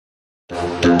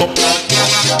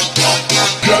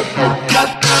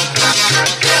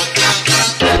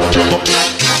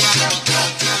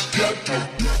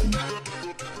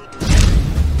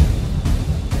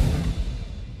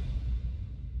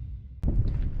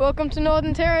Welcome to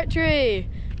Northern Territory.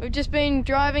 We've just been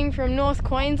driving from North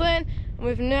Queensland and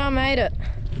we've now made it.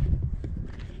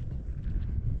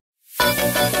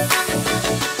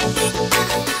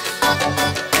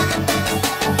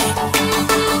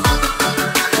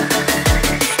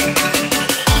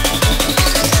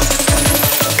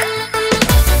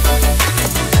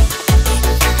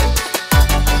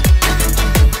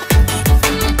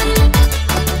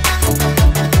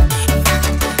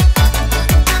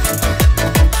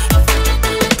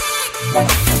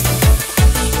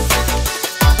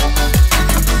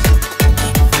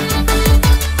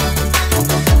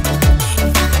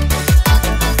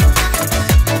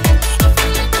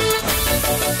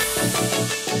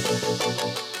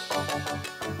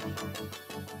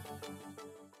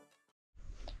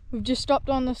 We've just stopped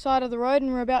on the side of the road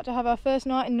and we're about to have our first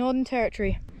night in Northern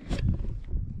Territory.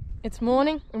 It's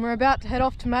morning and we're about to head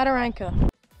off to Mataranka.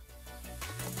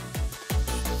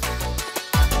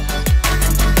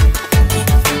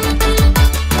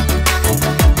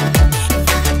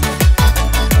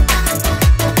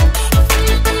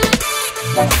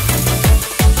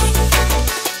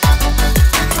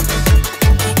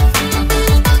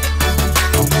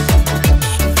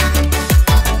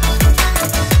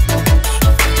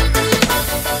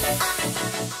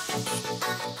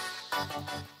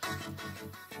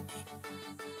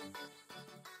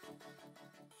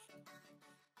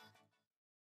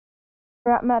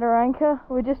 We're at Mataranka.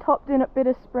 We just hopped in at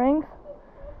Bitter Springs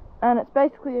and it's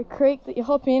basically a creek that you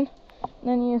hop in and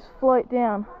then you just float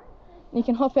down. And you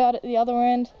can hop out at the other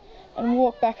end and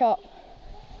walk back up.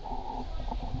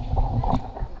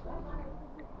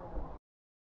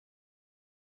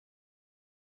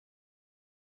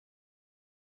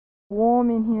 Warm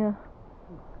in here.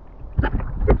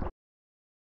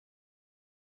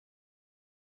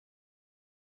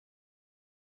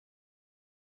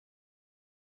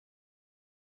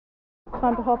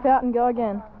 Time to hop out and go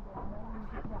again.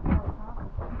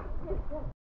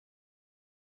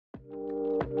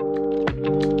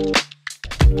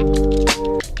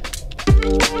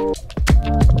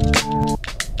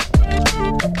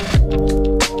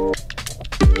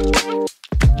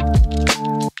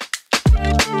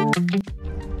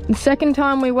 The second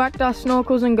time we whacked our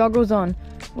snorkels and goggles on,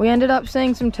 we ended up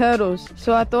seeing some turtles,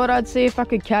 so I thought I'd see if I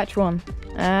could catch one.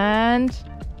 And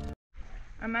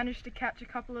I managed to catch a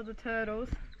couple of the turtles.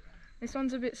 This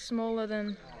one's a bit smaller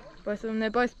than both of them. They're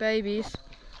both babies.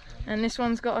 And this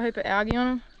one's got a heap of algae on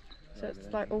them, so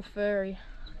it's like all furry.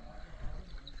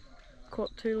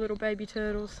 Caught two little baby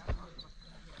turtles.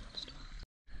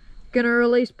 Gonna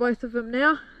release both of them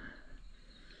now.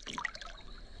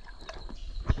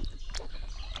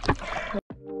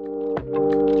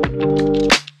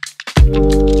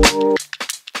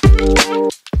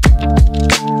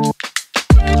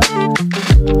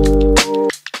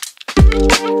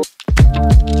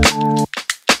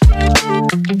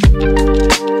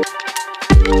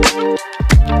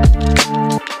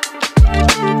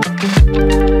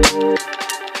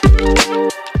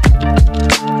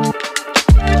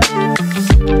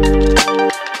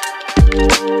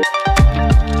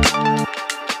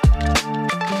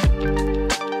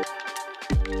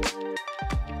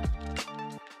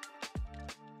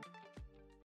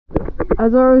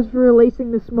 As I was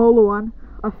releasing the smaller one,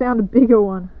 I found a bigger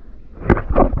one.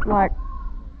 Like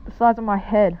the size of my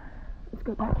head. Let's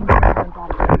go back in.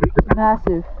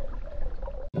 Massive.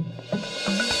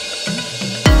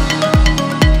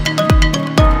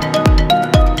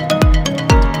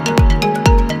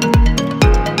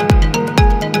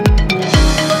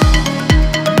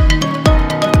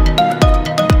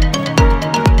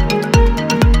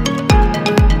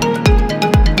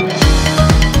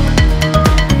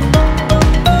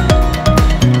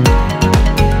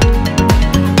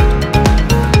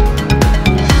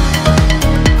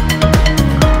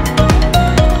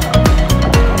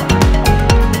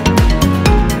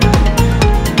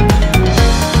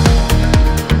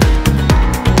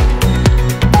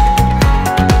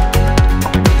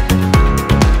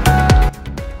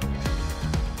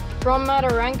 From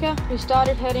Mataranka, we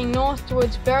started heading north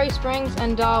towards Berry Springs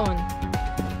and Darwin.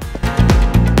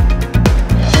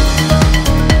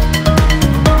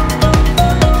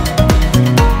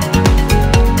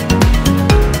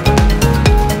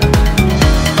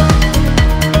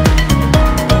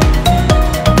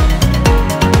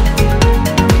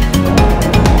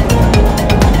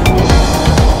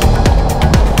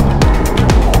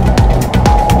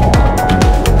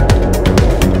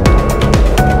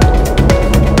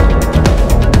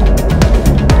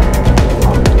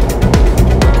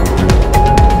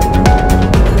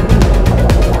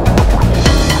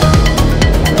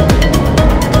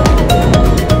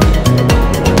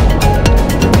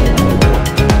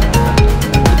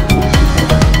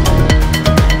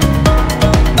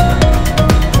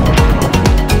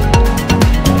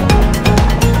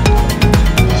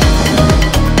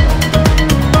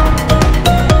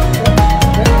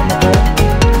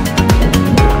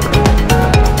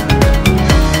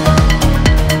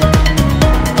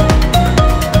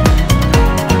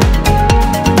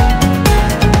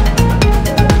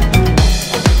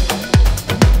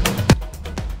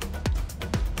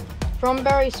 From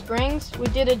Berry Springs, we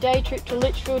did a day trip to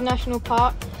Litchfield National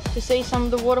Park to see some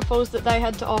of the waterfalls that they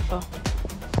had to offer.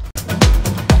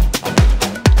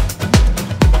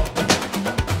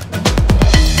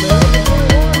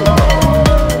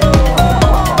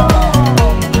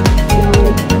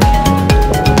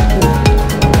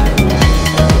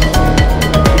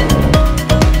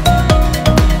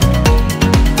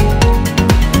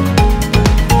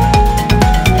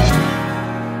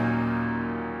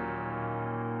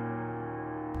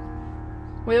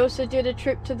 We also did a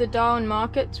trip to the Darwin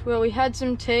markets where we had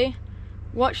some tea,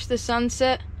 watched the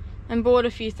sunset and bought a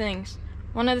few things.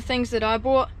 One of the things that I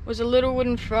bought was a little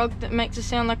wooden frog that makes it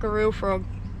sound like a real frog.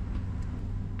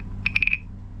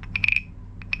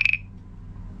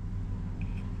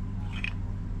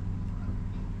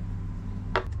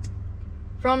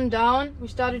 From Darwin, we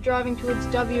started driving towards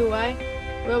WA,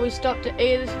 where we stopped at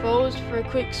Edith Falls for a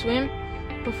quick swim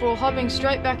before hopping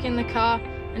straight back in the car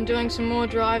and doing some more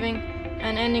driving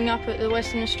and ending up at the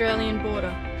Western Australian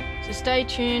border. So stay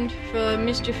tuned for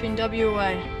mischief in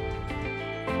WA.